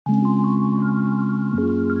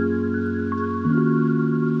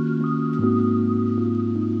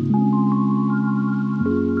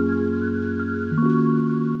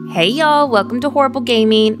Hey y'all, welcome to Horrible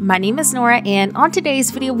Gaming. My name is Nora, and on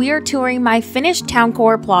today's video we are touring my finished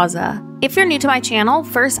Towncore Plaza. If you're new to my channel,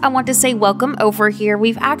 first I want to say welcome over here.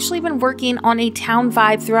 We've actually been working on a town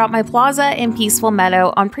vibe throughout my plaza and peaceful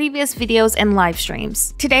meadow on previous videos and live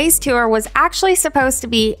streams. Today's tour was actually supposed to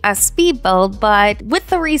be a speed build, but with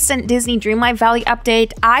the recent Disney Dreamlight Valley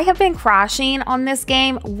update, I have been crashing on this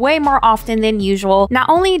game way more often than usual. Not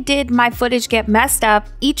only did my footage get messed up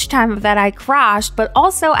each time that I crashed, but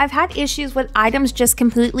also I've had issues with items just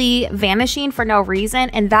completely vanishing for no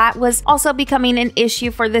reason, and that was also becoming an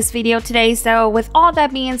issue for this video today. So with all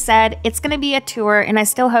that being said, it's going to be a tour and I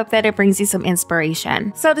still hope that it brings you some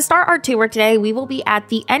inspiration. So to start our tour today, we will be at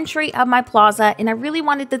the entry of my plaza, and I really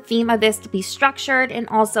wanted the theme of this to be structured and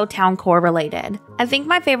also Towncore related. I think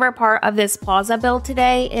my favorite part of this plaza build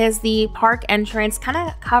today is the park entrance kind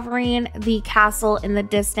of covering the castle in the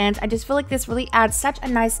distance. I just feel like this really adds such a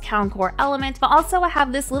nice Towncore element, but also I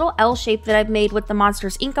have this little L shape that I've made with the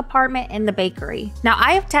Monsters Inc. apartment and the bakery. Now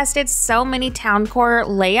I have tested so many Towncore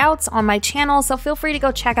layouts on my channel, so feel free to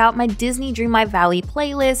go check out my Disney Dreamlight Valley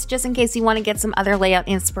playlist just in case you want to get some other layout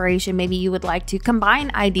inspiration. Maybe you would like to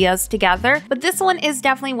combine ideas together, but this one is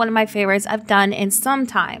definitely one of my favorites I've done in some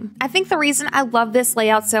time. I think the reason I love this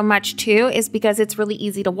layout so much too is because it's really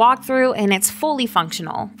easy to walk through and it's fully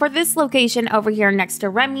functional. For this location over here next to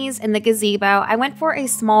Remy's in the gazebo, I went for a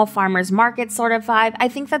small farmer's market sort of vibe. I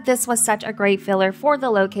think that this was such a great filler for the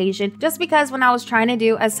location just because when I was trying to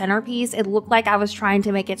do a centerpiece, it looked like I was trying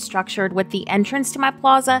to make it structured with the entrance to my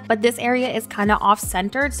plaza, but this area is kind of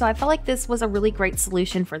off-centered, so I felt like this was a really great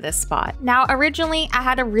solution for this spot. Now, originally, I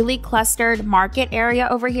had a really clustered market area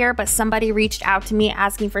over here, but somebody reached out to me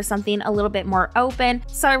asking for something a little bit more open,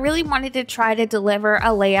 so I really wanted to try to deliver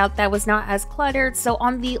a layout that was not as cluttered. So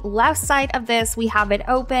on the left side of this, we have it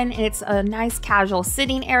open, and it's a nice casual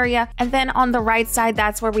sitting area, and then on the right side,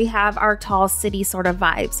 that's where we have our tall city sort of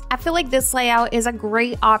vibes. I feel like this layout is a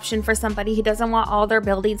great option for somebody who doesn't want all their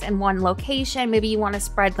buildings in one location. Maybe you want to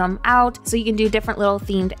spread them out so you can do different little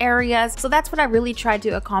themed areas. So that's what I really tried to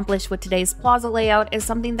accomplish with today's plaza layout, is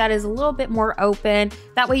something that is a little bit more open.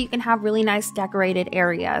 That way you can have really nice decorated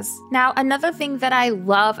areas. Now, another thing that I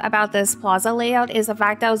love about this plaza layout is the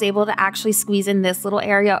fact that I was able to actually squeeze in this little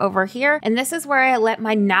area over here, and this is where I let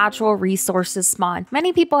my natural resources spawn.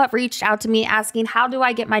 Many people have reached out to me asking, how do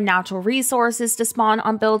I get my natural resources to spawn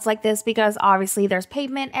on builds like this, because obviously there's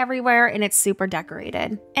pavement everywhere and it's super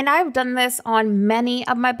decorated. And I've done this on many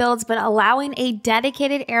of my builds, but allowing a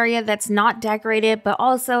dedicated area that's not decorated but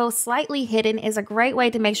also slightly hidden is a great way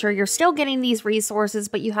to make sure you're still getting these resources,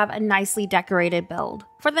 but you have a nicely decorated build.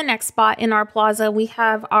 For the next spot in our plaza, we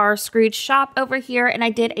have our Scrooge shop over here, and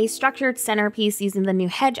I did a structured centerpiece using the new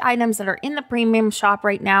hedge items that are in the premium shop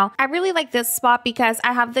right now. I really like this spot because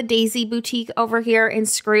I have the Daisy boutique over here and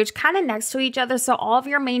Scrooge kind of next to each other, so all of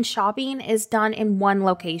your main shopping is done in one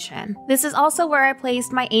location. This is also where I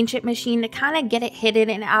placed my ancient machine to kind of get it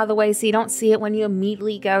hidden and out of the way so you don't see it when you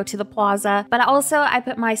immediately go to the plaza. But also I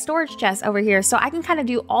put my storage chest over here so I can kind of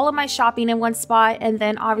do all of my shopping in one spot and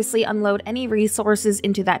then obviously unload any resources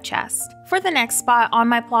into that chest. For the next spot on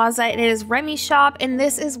my plaza, it is Remy's shop, and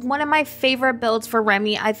this is one of my favorite builds for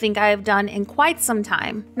Remy I think I have done in quite some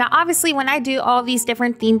time. Now obviously when I do all these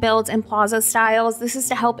different theme builds and plaza styles, this is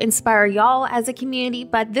to help inspire y'all as a community,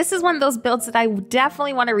 but this is one of those builds that I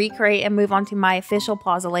definitely want to recreate and move on to my official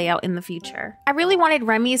plaza layout in the future. I really wanted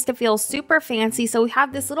Remy's to feel super fancy, so we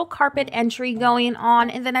have this little carpet entry going on,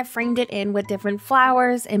 and then I framed it in with different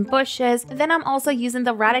flowers and bushes, and then I'm also using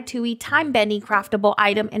the Ratatouille time-bending craftable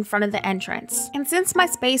item in front of the entrance. And since my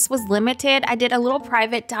space was limited, I did a little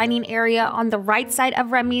private dining area on the right side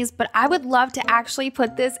of Remy's, but I would love to actually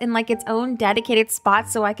put this in like its own dedicated spot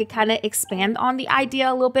so I could kind of expand on the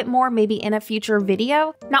idea a little bit more, maybe in a future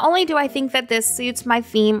video. Not only do I think that this suits my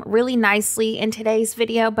theme really nicely in today's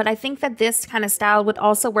video, but I think that this kind of style would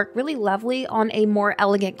also work really lovely on a more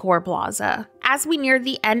elegant core plaza. As we near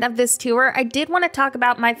the end of this tour, I did want to talk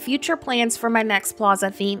about my future plans for my next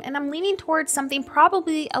plaza theme, and I'm leaning towards something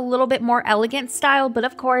probably a little bit more elegant style, but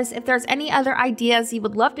of course, if there's any other ideas you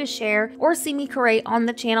would love to share or see me create on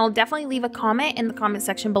the channel, definitely leave a comment in the comment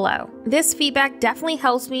section below. This feedback definitely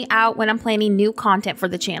helps me out when I'm planning new content for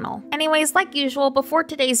the channel. Anyways, like usual, before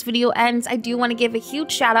today's video ends, I do want to give a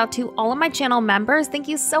huge shout out to all of my channel members. Thank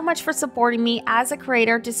you so much for supporting me as a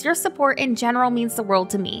creator. Just your support in general means the world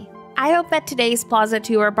to me. I hope that today's plaza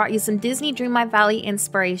tour brought you some Disney Dreamlight Valley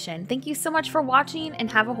inspiration. Thank you so much for watching and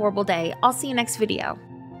have a horrible day. I'll see you next video.